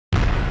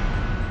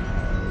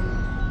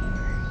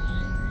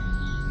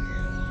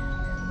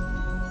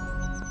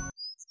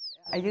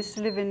I used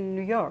to live in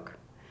New York,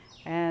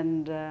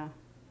 and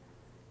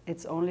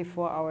it's only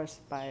 4 hours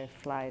by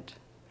flight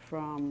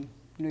from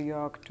New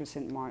York to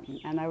St. Martin.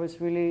 And I was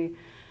really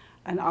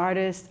an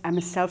artist. I'm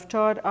a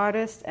self-taught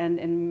artist, and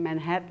in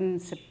Manhattan,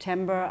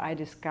 September, I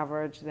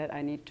discovered that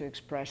I need to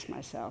express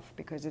myself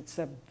because it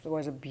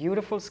was a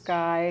beautiful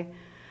sky,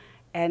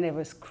 and it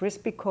was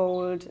crispy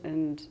cold,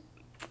 and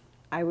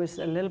I was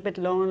a little bit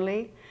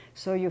lonely.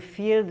 So you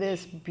feel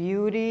this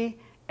beauty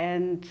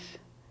and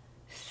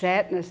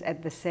sadness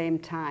at the same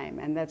time,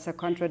 and that's a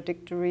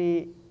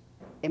contradictory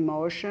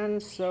emotion.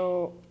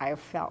 So I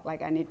felt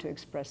like I need to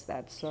express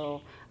that.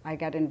 So I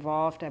got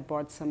involved. I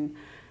bought some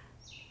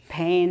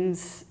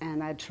paints,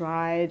 and I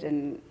tried,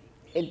 and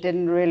it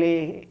didn't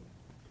really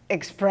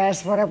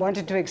express what I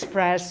wanted to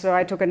express. So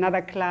I took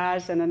another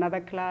class,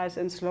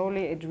 and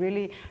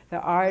slowly the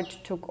art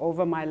took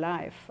over my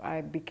life. I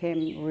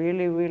became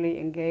really, really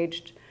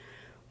engaged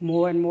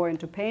more and more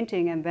into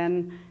painting. And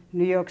then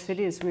New York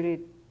City is really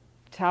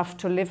tough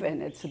to live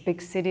in. It's a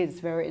big city,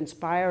 it's very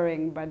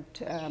inspiring,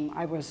 but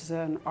I was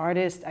an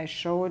artist. I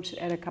showed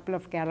at a couple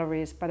of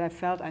galleries, but I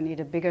felt I need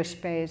a bigger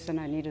space and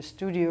I need a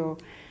studio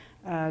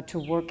to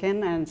work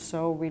in. And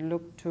so we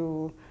looked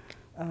to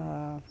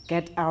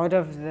get out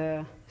of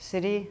the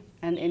city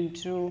and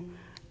into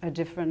a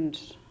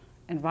different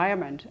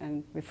environment.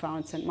 And we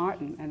found St.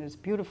 Martin, and it's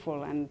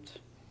beautiful. And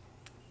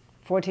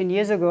 14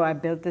 years ago, I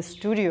built this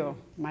studio.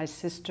 My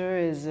sister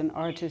is an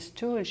artist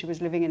too, and she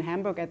was living in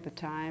Hamburg at the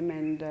time,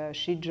 and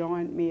she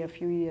joined me a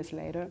few years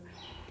later.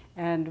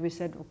 And we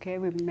said, okay,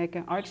 we make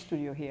an art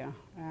studio here,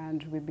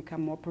 and we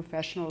become more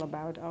professional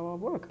about our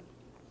work.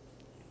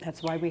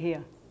 That's why we're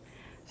here.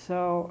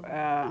 So,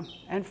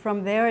 and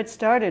from there it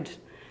started.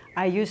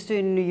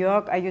 In New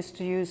York, I used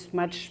to use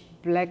much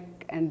black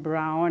and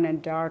brown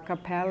and darker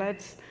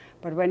palettes,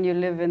 but when you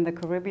live in the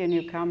Caribbean,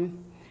 you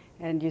come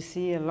and you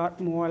see a lot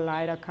more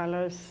lighter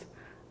colors,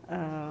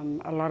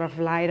 a lot of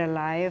lighter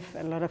life,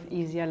 a lot of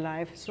easier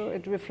life. So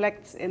it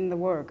reflects in the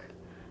work.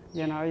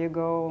 You know, you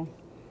go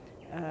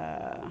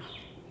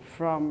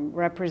from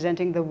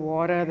representing the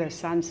water, the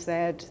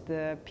sunset,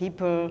 the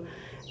people,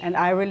 and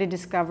I really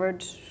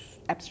discovered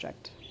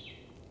abstract.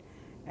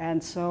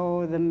 And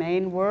so the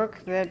main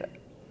work that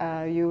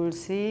you've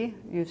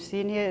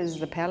seen here is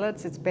the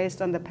palettes. It's based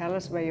on the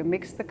palettes where you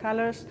mix the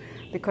colors,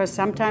 because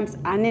sometimes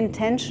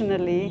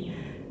unintentionally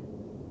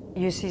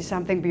you see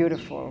something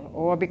beautiful,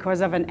 or because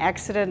of an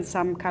accident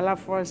some color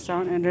falls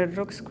down and it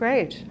looks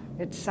great.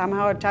 It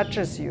somehow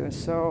touches you.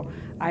 So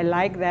I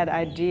like that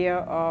idea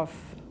of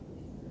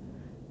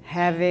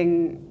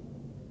having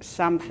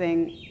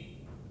something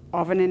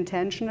of an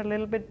intention a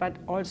little bit, but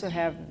also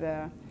have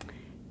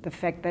the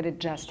fact that it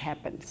just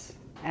happens.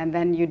 And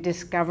then you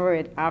discover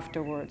it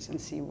afterwards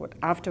and see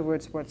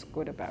what's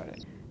good about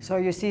it. So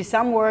you see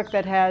some work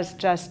that has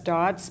just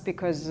dots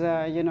because,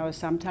 you know,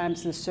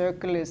 sometimes the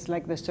circle is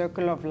like the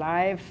circle of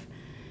life.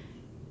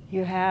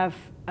 You have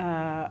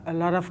a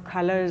lot of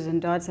colors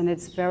and dots, and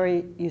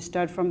you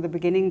start from the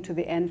beginning to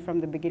the end, from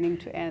the beginning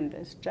to end.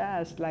 It's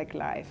just like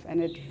life.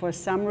 And for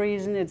some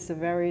reason, it's a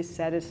very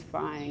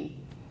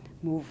satisfying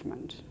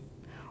movement.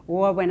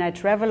 Or when I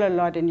travel a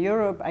lot in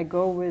Europe, I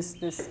go with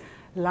these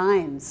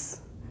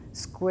lines,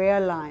 square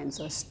lines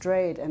or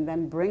straight, and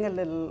then bring a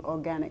little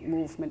organic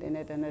movement in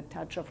it and a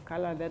touch of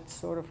color. That's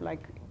sort of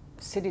like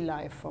city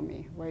life for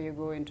me, where you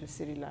go into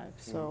city life.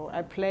 So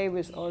I play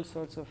with all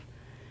sorts of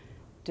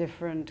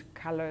different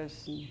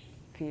colors and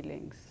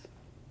feelings.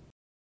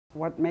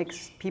 What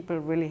makes people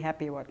really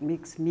happy, what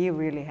makes me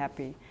really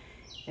happy,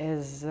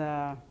 is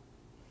the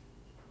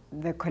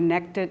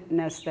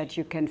connectedness that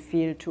you can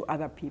feel to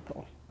other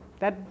people.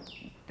 That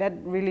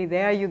really,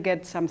 there you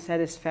get some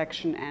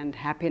satisfaction and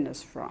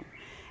happiness from.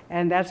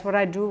 And that's what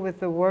I do with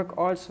the work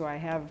also. I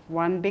have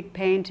one big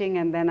painting,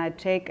 and then I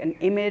take an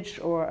image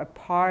or a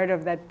part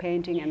of that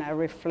painting and I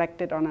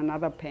reflect it on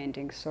another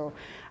painting. So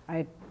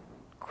I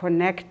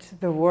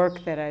connect the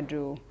work that I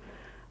do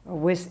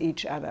with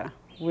each other,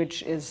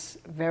 which is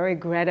very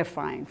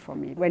gratifying for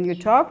me. When you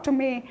talk to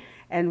me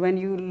and when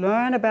you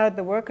learn about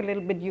the work a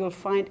little bit, you'll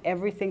find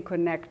everything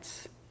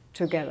connects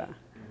together.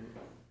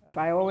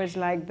 I always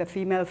liked the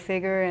female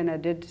figure, and I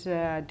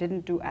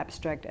didn't do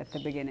abstract at the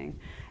beginning.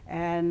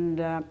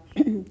 And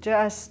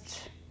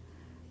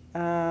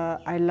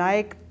I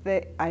like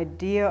the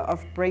idea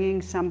of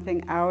bringing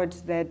something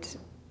out that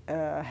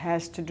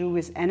has to do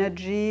with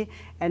energy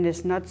and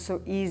is not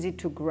so easy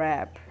to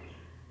grab.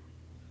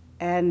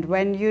 And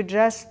when you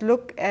just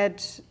look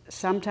at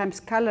sometimes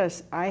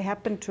colors, I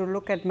happen to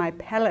look at my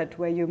palette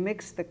where you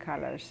mix the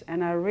colors,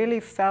 and I really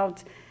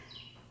felt,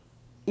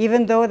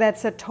 even though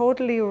that's a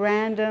totally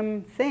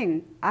random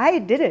thing, I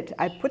did it.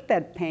 I put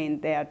that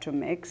paint there to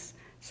mix.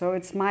 So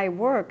it's my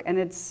work, and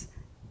it's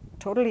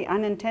totally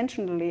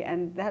unintentionally,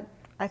 and that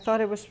I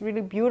thought it was really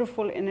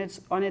beautiful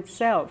on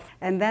itself.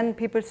 And then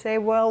people say,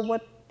 well,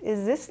 what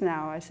is this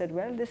now? I said,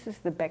 well, this is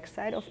the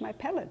backside of my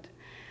palette,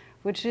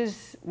 which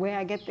is where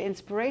I get the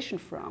inspiration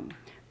from,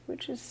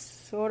 which is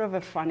sort of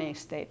a funny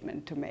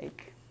statement to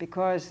make,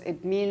 because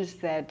it means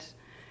that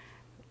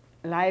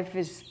life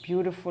is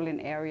beautiful in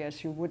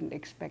areas you wouldn't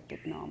expect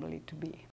it normally to be.